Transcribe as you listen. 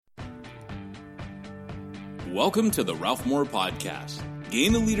Welcome to the Ralph Moore Podcast.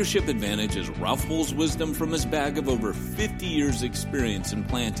 Gain a leadership advantage as Ralph pulls wisdom from his bag of over 50 years' experience in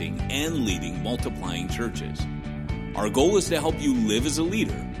planting and leading multiplying churches. Our goal is to help you live as a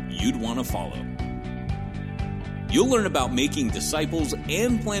leader you'd want to follow. You'll learn about making disciples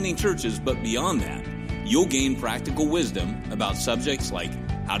and planting churches, but beyond that, you'll gain practical wisdom about subjects like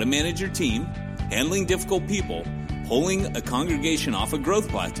how to manage your team, handling difficult people, pulling a congregation off a growth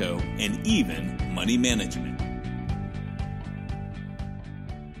plateau, and even money management.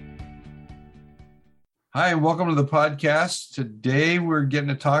 Hi, and welcome to the podcast. Today, we're getting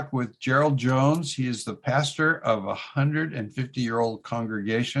to talk with Jerold Jones. He is the pastor of a 150-year-old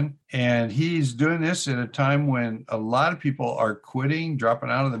congregation, and he's doing this at a time when a lot of people are quitting, dropping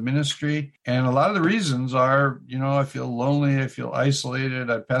out of the ministry, and a lot of the reasons are, I feel lonely, I feel isolated,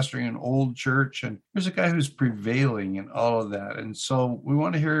 I'm pastoring an old church, and there's a guy who's prevailing in all of that. And so we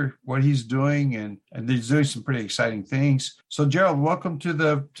want to hear what he's doing, and he's doing some pretty exciting things. So, Jerold, welcome to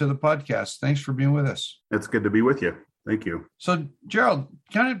the podcast. Thanks for being with us. It's good to be with you. Thank you. So, Jerold,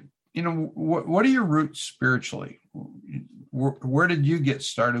 what are your roots spiritually? Where did you get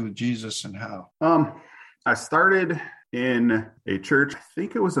started with Jesus and how? I started in a church. I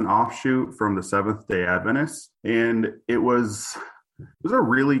think it was an offshoot from the Seventh-day Adventists, and it was a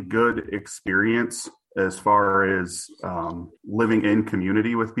really good experience as far as living in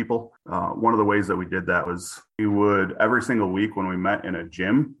community with people. One of the ways that we did that was we would, every single week when we met in a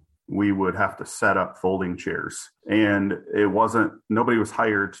gym, we would have to set up folding chairs, and nobody was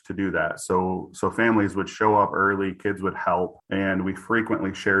hired to do that. So families would show up early, kids would help, and we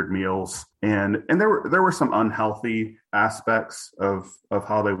frequently shared meals. And there were some unhealthy aspects of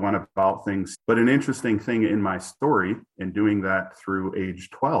how they went about things. But an interesting thing in my story, in doing that through age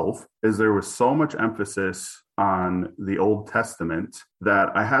 12, is there was so much emphasis on the Old Testament that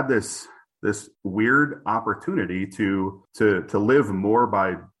I had this weird opportunity to live more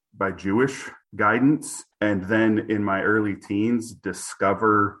by Jewish guidance, and then in my early teens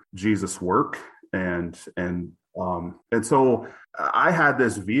discover Jesus' work, and so I had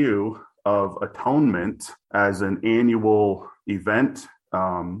this view of atonement as an annual event,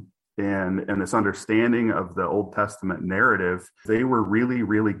 and this understanding of the Old Testament narrative. They were really,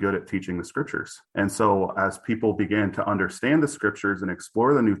 really good at teaching the scriptures, and so as people began to understand the scriptures and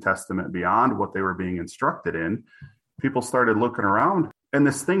explore the New Testament beyond what they were being instructed in, people started looking around. And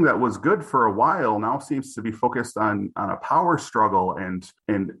this thing that was good for a while now seems to be focused on a power struggle and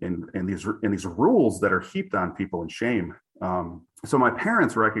these rules that are heaped on people in shame. So my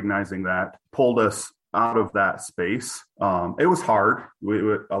parents, recognizing that, pulled us out of that space. It was hard. We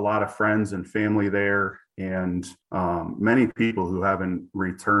had a lot of friends and family there, and many people who haven't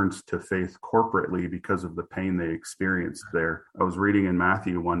returned to faith corporately because of the pain they experienced there. I was reading in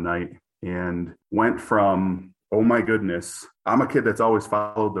Matthew one night and went from, oh my goodness, I'm a kid that's always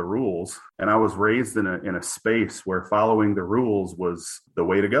followed the rules, and I was raised in a space where following the rules was the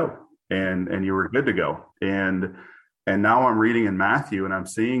way to go, and you were good to go. And now I'm reading in Matthew, and I'm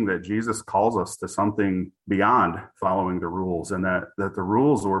seeing that Jesus calls us to something beyond following the rules, and that the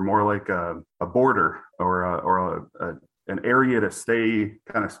rules were more like a border or an area to stay,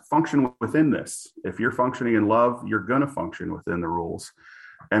 kind of function within this. If you're functioning in love, you're going to function within the rules,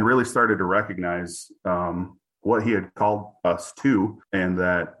 and really started to recognize what he had called us to, and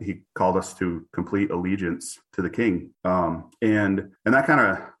that he called us to complete allegiance to the King. And that kind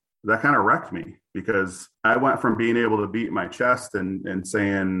of wrecked me, because I went from being able to beat my chest and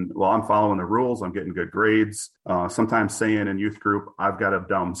saying, well, I'm following the rules, I'm getting good grades. Sometimes saying in youth group, I've got a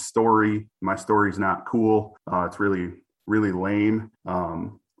dumb story. My story's not cool. It's really, really lame.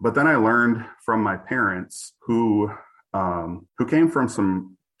 But then I learned from my parents who came from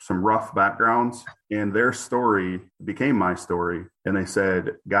some rough backgrounds, and their story became my story. And they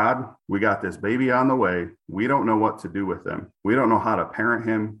said, God, we got this baby on the way. We don't know what to do with him. We don't know how to parent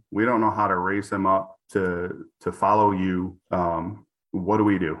him. We don't know how to raise him up to follow you. What do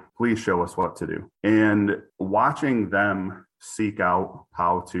we do? Please show us what to do. And watching them seek out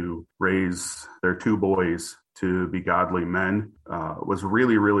how to raise their two boys to be godly men was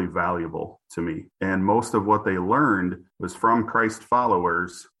really, really valuable to me. And most of what they learned was from Christ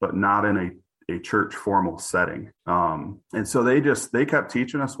followers, but not in a church formal setting. And so they kept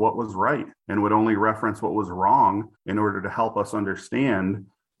teaching us what was right and would only reference what was wrong in order to help us understand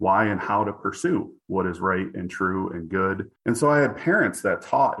why and how to pursue what is right and true and good. And so I had parents that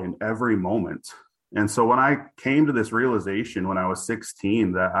taught in every moment. And so when I came to this realization when I was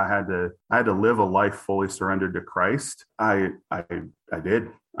 16 that I had to live a life fully surrendered to Christ, I did.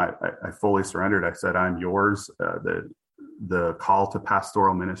 I fully surrendered. I said, I'm yours. the call to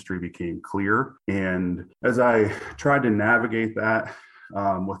pastoral ministry became clear. And as I tried to navigate that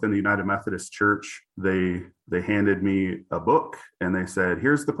within the United Methodist Church, they handed me a book and they said,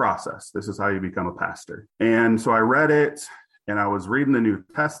 here's the process. This is how you become a pastor. And so I read it, and I was reading the New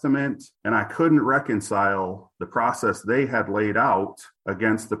Testament, and I couldn't reconcile the process they had laid out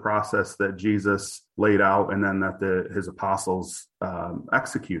against the process that Jesus laid out and then that his apostles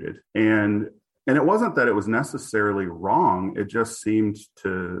executed. And it wasn't that it was necessarily wrong. It just seemed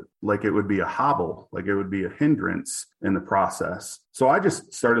to like it would be a hobble, like it would be a hindrance in the process. So I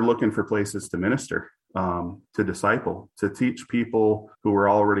just started looking for places to minister, to disciple, to teach people who were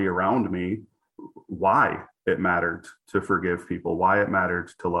already around me why it mattered to forgive people, why it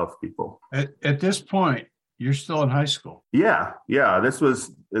mattered to love people. At this point, you're still in high school. Yeah. This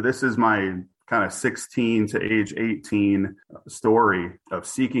is my kind of 16 to age 18 story of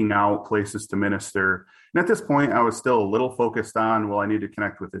seeking out places to minister. And at this point, I was still a little focused on, well, I need to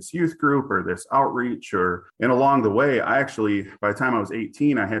connect with this youth group or this outreach, and along the way, by the time I was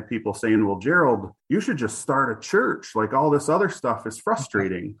 18, I had people saying, well, Jerold, you should just start a church. Like all this other stuff is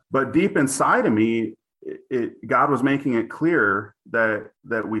frustrating. But deep inside of me, God was making it clear that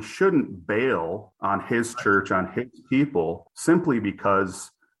we shouldn't bail on his church, on his people, simply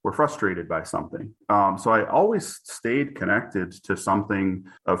because we're frustrated by something. So I always stayed connected to something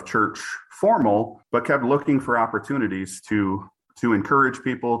of church formal, but kept looking for opportunities to encourage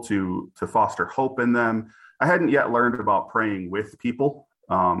people, to foster hope in them. I hadn't yet learned about praying with people.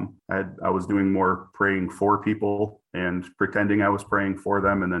 I was doing more praying for people and pretending I was praying for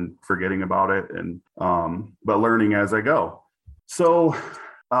them and then forgetting about it, but learning as I go. So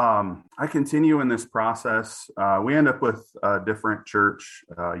I continue in this process. We end up with a different church,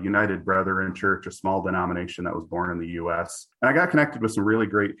 United Brethren Church, a small denomination that was born in the U.S. And I got connected with some really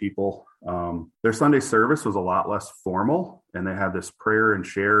great people. Their Sunday service was a lot less formal, and they had this prayer and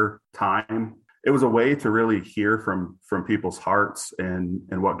share time. It was a way to really hear from people's hearts and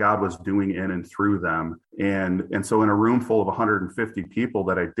what God was doing in and through them. And so in a room full of 150 people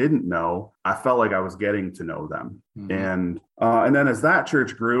that I didn't know, I felt like I was getting to know them. Mm-hmm. And then as that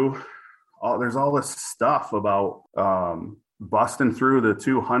church grew, there's all this stuff about busting through the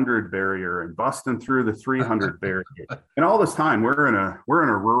 200 barrier and busting through the 300 barrier. And all this time we're in a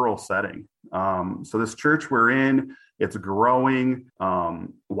rural setting. So this church we're in, it's growing.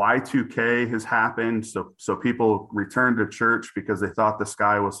 Y2K has happened. So people returned to church because they thought the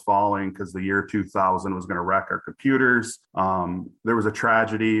sky was falling because the year 2000 was going to wreck our computers. There was a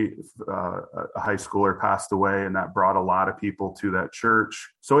tragedy. A high schooler passed away, and that brought a lot of people to that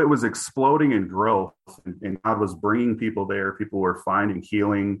church. So it was exploding in growth, and God was bringing people there. People were finding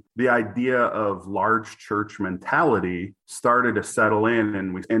healing. The idea of large church mentality started to settle in,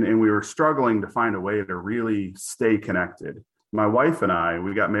 and we were struggling to find a way to really stay connected. My wife and I,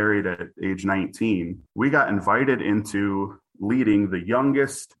 we got married at age 19. We got invited into leading the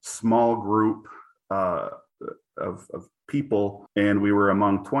youngest small group of people, and we were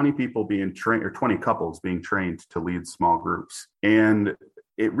among 20 people being trained, or 20 couples being trained to lead small groups. And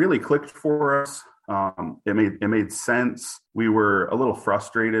it really clicked for us. It made sense. We were a little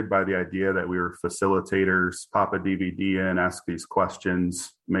frustrated by the idea that we were facilitators, pop a DVD in, ask these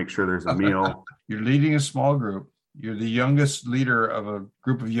questions, make sure there's a meal. You're leading a small group. You're the youngest leader of a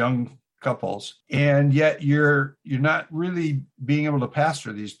group of young couples, and yet you're not really being able to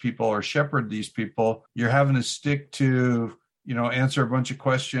pastor these people or shepherd these people. You're having to stick to, answer a bunch of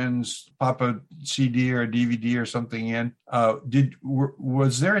questions, pop a CD or a DVD or something in.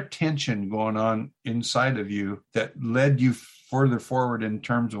 Was there a tension going on inside of you that led you further forward in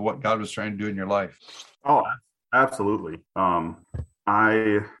terms of what God was trying to do in your life? Oh, absolutely. In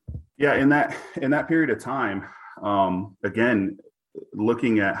that period of time, again,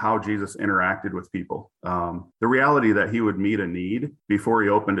 looking at how Jesus interacted with people, the reality that he would meet a need before he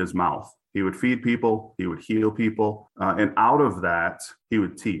opened his mouth. He would feed people, he would heal people, and out of that, he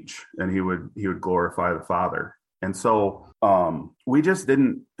would teach, and he would glorify the Father. And so we just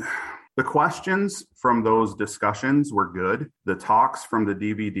didn't. The questions from those discussions were good. The talks from the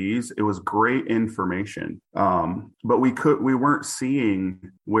DVDs, it was great information. But we weren't seeing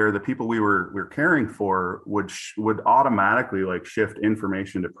where the people we were caring for would automatically shift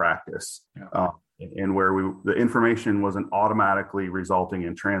information to practice. Yeah. And where the information wasn't automatically resulting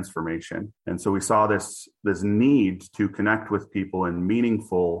in transformation. And so we saw this need to connect with people in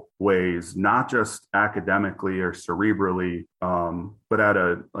meaningful ways, not just academically or cerebrally, but at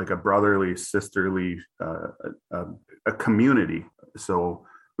a brotherly, sisterly, a community. So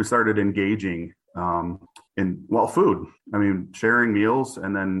we started engaging food. I mean, sharing meals,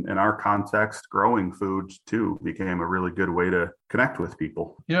 and then in our context, growing food too became a really good way to connect with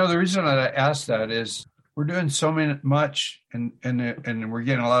people. The reason that I asked that is we're doing so much and we're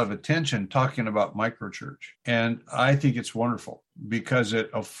getting a lot of attention talking about microchurch. And I think it's wonderful because it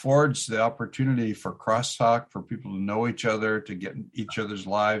affords the opportunity for crosstalk, for people to know each other, to get in each other's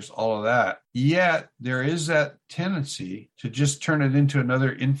lives, all of that. Yet there is that tendency to just turn it into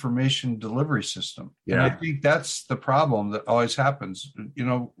another information delivery system. Yeah. And I think that's the problem that always happens.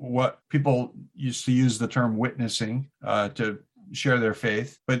 What people used to use the term witnessing to share their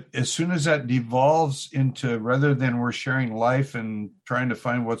faith. But as soon as that devolves into, rather than we're sharing life and trying to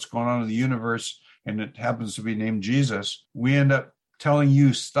find what's going on in the universe, and it happens to be named Jesus, we end up telling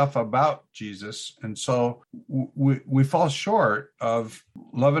you stuff about Jesus. And so we fall short of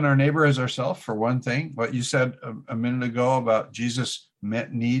loving our neighbor as ourselves, for one thing. What you said a minute ago about Jesus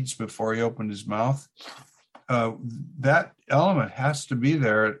met needs before he opened his mouth. That element has to be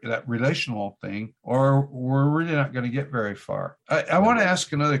there, that relational thing, or we're really not going to get very far. I want to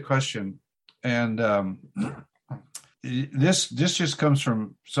ask another question, and this just comes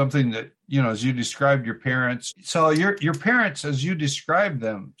from something that, as you described your parents. So your parents, as you described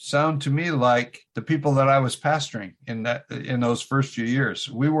them, sound to me like the people that I was pastoring in those first few years.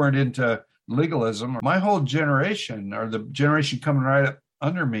 We weren't into legalism. My whole generation, or the generation coming right up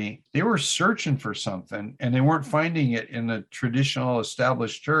under me, they were searching for something and they weren't finding it in the traditional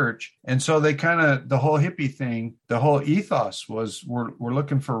established church. And so they the whole hippie thing, the whole ethos was we're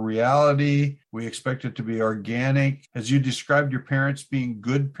looking for reality. We expect it to be organic. As you described your parents being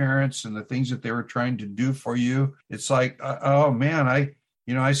good parents and the things that they were trying to do for you, it's like, oh man,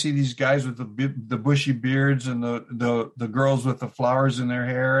 I see these guys with the bushy beards and the girls with the flowers in their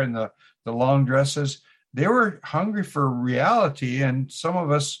hair and the long dresses. They were hungry for reality, and some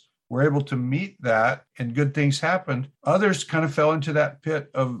of us were able to meet that, and good things happened. Others kind of fell into that pit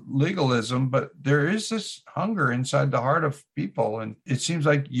of legalism, but there is this hunger inside the heart of people, and it seems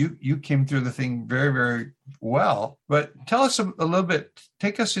like you came through the thing very, very well. But tell us a little bit,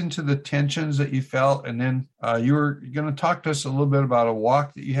 take us into the tensions that you felt, and then you were going to talk to us a little bit about a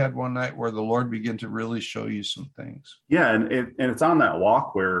walk that you had one night where the Lord began to really show you some things. Yeah, and it's on that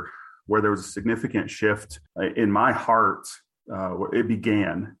walk where there was a significant shift in my heart. It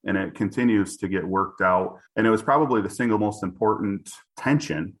began, and it continues to get worked out. And it was probably the single most important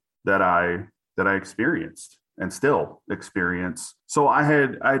tension that I experienced and still experience. So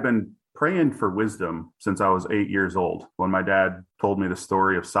I'd been praying for wisdom since I was 8 years old, when my dad told me the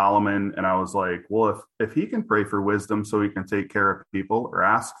story of Solomon. And I was like, well, if he can pray for wisdom so he can take care of people or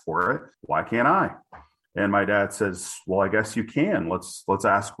ask for it, why can't I? And my dad says, well, I guess you can. Let's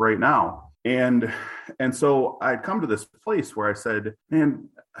ask right now. And so I'd come to this place where I said, man,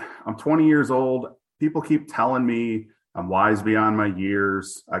 I'm 20 years old. People keep telling me I'm wise beyond my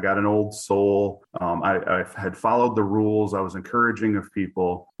years. I got an old soul. I had followed the rules. I was encouraging of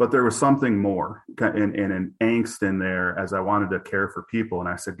people, but there was something more and an angst in there as I wanted to care for people. And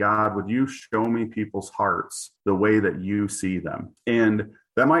I said, God, would you show me people's hearts the way that you see them? And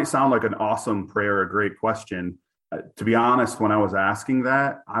that might sound like an awesome prayer, a great question. To be honest, when I was asking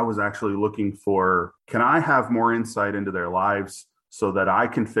that, I was actually looking for, can I have more insight into their lives so that I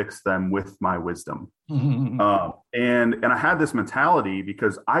can fix them with my wisdom? And I had this mentality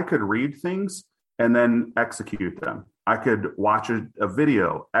because I could read things and then execute them. I could watch a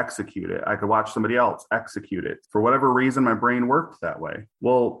video, execute it. I could watch somebody else execute it. For whatever reason, my brain worked that way.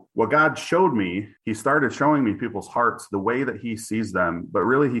 Well, what God showed me, he started showing me people's hearts the way that he sees them, but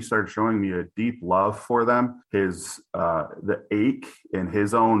really he started showing me a deep love for them, the ache in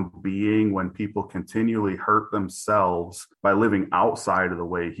his own being when people continually hurt themselves by living outside of the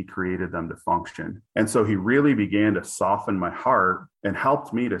way he created them to function. And so he really began to soften my heart and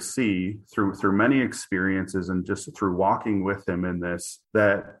helped me to see through many experiences and just through walking with him in this,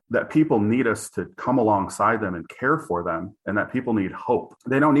 that people need us to come alongside them and care for them, and that people need hope.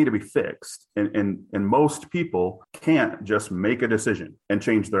 They don't need to be fixed. And most people can't just make a decision and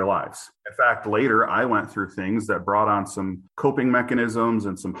change their lives. In fact, later I went through things that brought on some coping mechanisms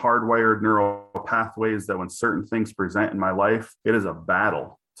and some hardwired neural pathways that when certain things present in my life, it is a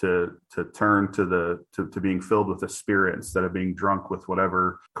battle to turn to being filled with the Spirit instead of being drunk with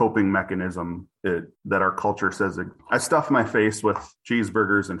whatever coping mechanism that our culture says. I stuff my face with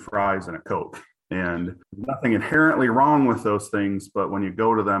cheeseburgers and fries and a Coke, and nothing inherently wrong with those things. But when you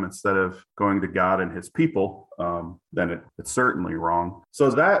go to them instead of going to God and his people, then it's certainly wrong. So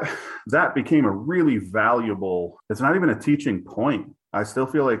that became a really valuable, it's not even a teaching point. I still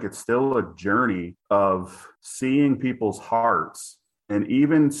feel like it's still a journey of seeing people's hearts And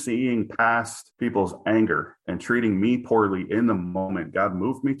even seeing past people's anger and treating me poorly in the moment, God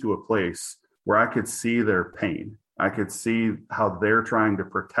moved me to a place where I could see their pain. I could see how they're trying to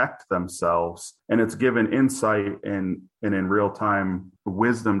protect themselves. And it's given insight and in real time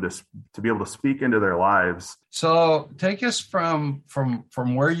wisdom to be able to speak into their lives. So take us from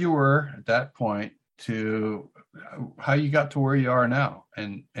where you were at that point to how you got to where you are now,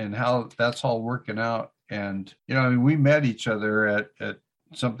 and how that's all working out. And, we met each other at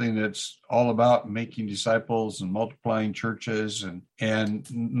something that's all about making disciples and multiplying churches. And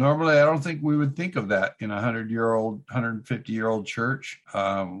normally I don't think we would think of that in a 100-year-old, 150-year-old church.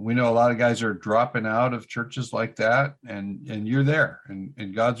 We know a lot of guys are dropping out of churches like that, and you're there,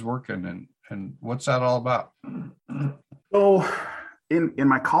 and God's working. And what's that all about? So in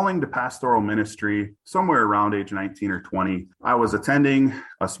my calling to pastoral ministry, somewhere around age 19 or 20, I was attending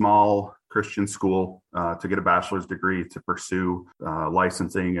a small Christian school to get a bachelor's degree to pursue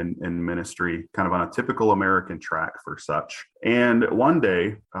licensing and ministry, kind of on a typical American track for such. And one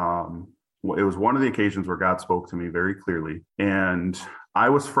day, it was one of the occasions where God spoke to me very clearly. And I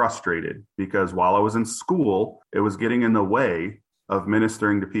was frustrated because while I was in school, it was getting in the way of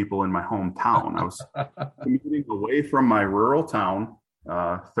ministering to people in my hometown. I was commuting away from my rural town,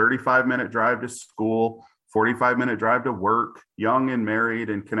 35-minute drive to school, 45-minute drive to work, young and married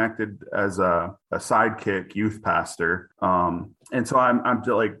and connected as a sidekick youth pastor. And so I'm just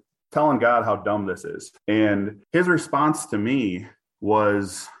like telling God how dumb this is. And his response to me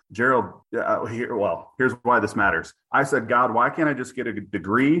was, Jerold, here's why this matters. I said, God, why can't I just get a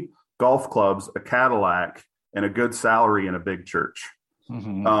degree, golf clubs, a Cadillac, and a good salary in a big church?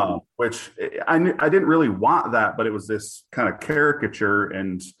 Mm-hmm. Which I didn't really want that, but it was this kind of caricature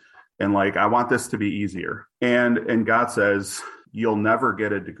and like, I want this to be easier. And God says, you'll never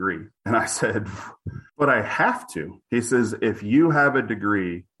get a degree. And I said, but I have to. He says, if you have a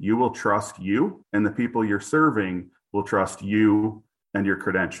degree, you will trust you, and the people you're serving will trust you and your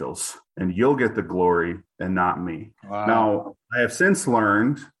credentials, and you'll get the glory and not me. Wow. Now, I have since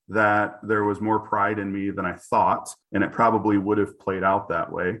learned that there was more pride in me than I thought, and it probably would have played out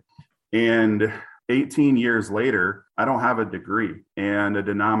that way. And 18 years later, I don't have a degree, and a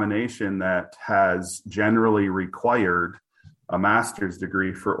denomination that has generally required a master's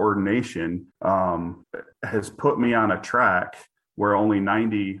degree for ordination has put me on a track where only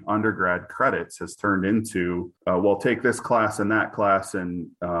 90 undergrad credits has turned into, take this class and that class and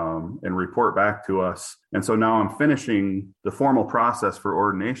report back to us. And so now I'm finishing the formal process for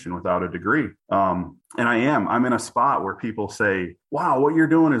ordination without a degree. And I'm in a spot where people say, wow, what you're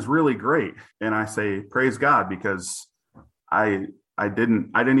doing is really great. And I say, praise God, because I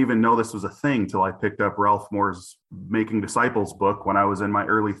didn't even know this was a thing till I picked up Ralph Moore's Making Disciples book when I was in my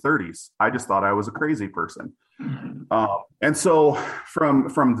early 30s. I just thought I was a crazy person. And so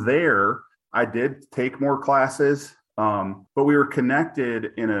from there, I did take more classes, but we were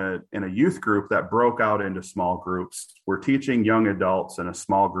connected in a youth group that broke out into small groups. We're teaching young adults in a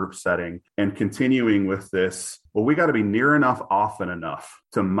small group setting and continuing with this. Well, we got to be near enough, often enough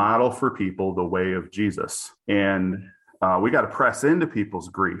to model for people the way of Jesus. And we got to press into people's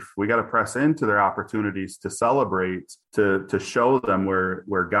grief. We got to press into their opportunities to celebrate, to show them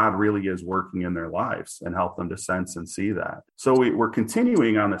where God really is working in their lives and help them to sense and see that. So we're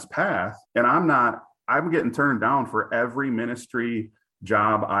continuing on this path, and I'm getting turned down for every ministry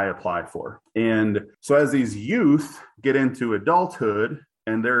job I apply for. And so as these youth get into adulthood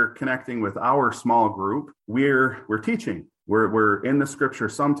and they're connecting with our small group, we're teaching. We're in the scripture.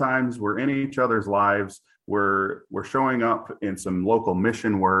 Sometimes we're in each other's lives. We're showing up in some local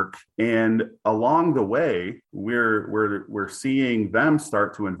mission work, and along the way, we're seeing them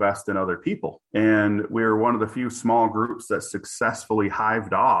start to invest in other people. And we're one of the few small groups that successfully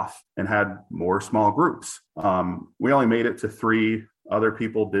hived off and had more small groups. We only made it to 3. Other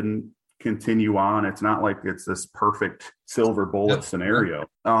people didn't continue on. It's not like it's this perfect silver bullet scenario.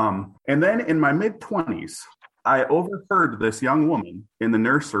 And then in my mid-20s, I overheard this young woman in the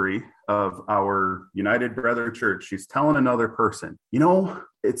nursery of our United Brother Church. She's telling another person,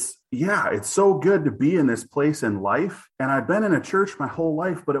 it's so good to be in this place in life. And I've been in a church my whole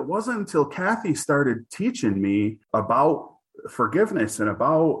life, but it wasn't until Kathy started teaching me about forgiveness and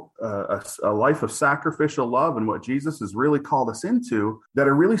about a life of sacrificial love and what Jesus has really called us into that I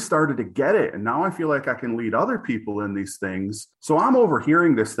really started to get it. And now I feel like I can lead other people in these things. So I'm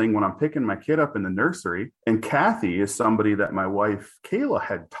overhearing this thing when I'm picking my kid up in the nursery. And Kathy is somebody that my wife Kayla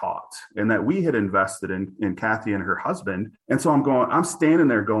had taught and that we had invested in Kathy and her husband. And so I'm standing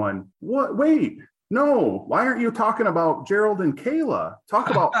there going, what? Wait. No, why aren't you talking about Jerold and Kayla? Talk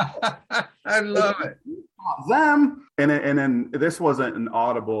about I love it. them. And then this wasn't an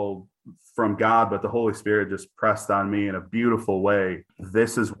audible from God, but the Holy Spirit just pressed on me in a beautiful way.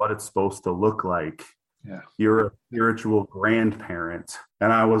 This is what it's supposed to look like. Yeah. You're a spiritual grandparent.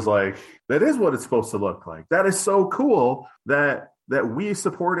 And I was like, that is what it's supposed to look like. That is so cool that we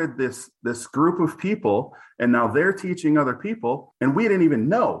supported this group of people, and now they're teaching other people, and we didn't even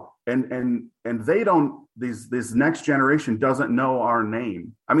know. And they don't, this next generation doesn't know our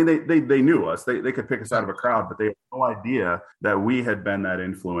name. I mean, they knew us. They could pick us out of a crowd, but they had no idea that we had been that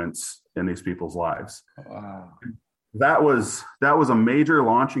influence in these people's lives. Wow. That was a major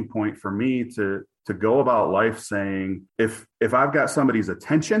launching point for me to go about life saying, if I've got somebody's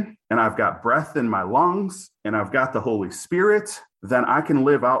attention and I've got breath in my lungs and I've got the Holy Spirit, then I can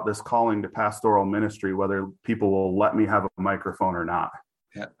live out this calling to pastoral ministry, whether people will let me have a microphone or not.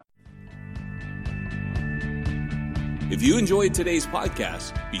 Yeah. If you enjoyed today's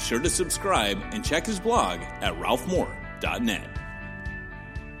podcast, be sure to subscribe and check his blog at ralphmoore.net.